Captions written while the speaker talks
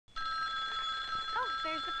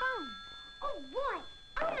there's the phone. Oh, boy,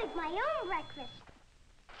 I'll make my own breakfast.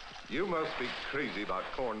 You must be crazy about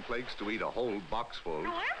cornflakes to eat a whole box full.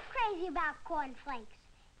 I am crazy about cornflakes.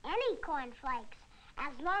 Any cornflakes,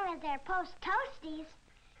 as long as they're Post Toasties.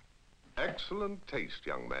 Excellent taste,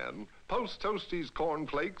 young man. Post Toasties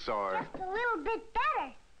cornflakes are... Just a little bit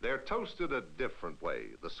better. They're toasted a different way.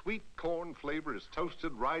 The sweet corn flavor is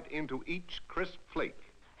toasted right into each crisp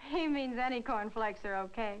flake. He means any cornflakes are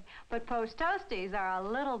okay, but Post Toasties are a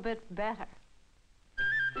little bit better.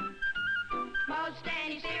 Most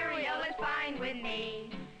any cereal is fine with me,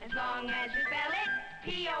 as long as you spell it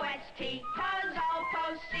P-O-S-T, 'cause all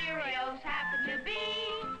Post cereals happen to be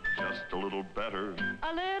Just a little better.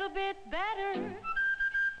 A little bit better.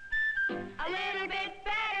 a little bit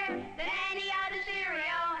better than any other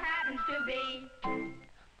cereal happens to be.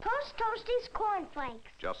 Post Toasties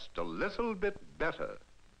cornflakes. Just a little bit better.